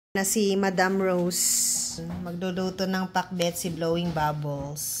Na si Madam Rose. Magluluto ng pakbet si Blowing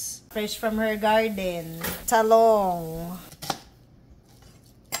Bubbles. Fresh from her garden. Talong.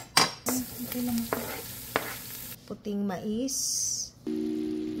 Puting mais.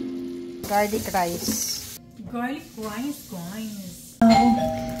 Garlic rice. Garlic rice, guys.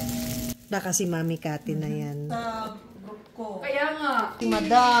 Baka si Mami Kati na yan. Sa group ko. Kaya nga. Si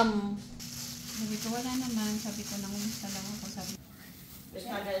Madam. Sabi ko, wala naman. Sabi ko, nangumusta lang ako. Sabi ko, It's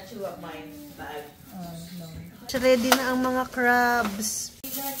not gonna chew up my bag. No. Ready na ang mga crabs.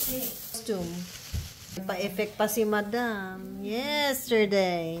 Costume. Pa-effect pa si Madam.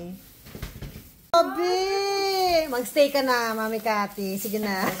 Yesterday. Sabi! Mag-stay ka na, Mami Kati. Sige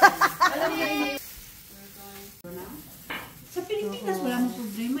na. sa Pilipinas, wala mong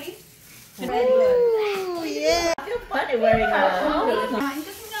problema eh. Ooh, yeah! I feel funny wearing a...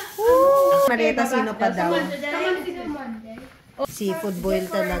 Marieta, sino pa daw? Seafood boil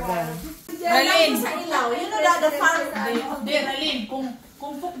talaga. Ralin! Sa ilaw. You know that the farm... Hindi, Ralin.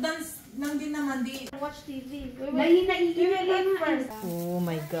 Kung folk dance nang din naman, di... Watch TV. Oh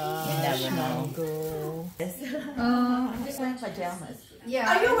my gosh, mango. I'm just wearing pajamas. Yeah.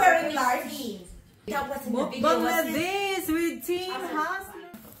 Are you wearing large? That was in the video. Bangladesh with Team Hustle.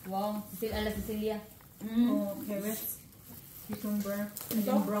 Wow, ala Cecilia. Oh, carrots, cucumber, and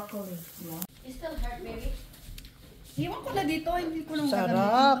then broccoli. Wow. You still hurt, baby? Iwan ko na dito, hindi ko lang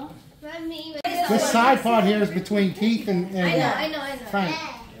Sarap. Let me. This side part here is between Keith and I know. Frank.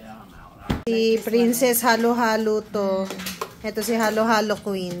 Si Princess Halo-Halo to. Ito si Halo-Halo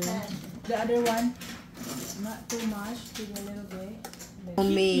Queen. The other one, not too much, to a little bit.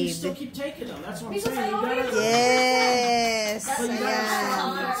 Homemade. Keep taking them. That's what I'm saying. Yes!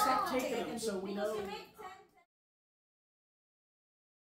 Ayan. Stop taking them so we know.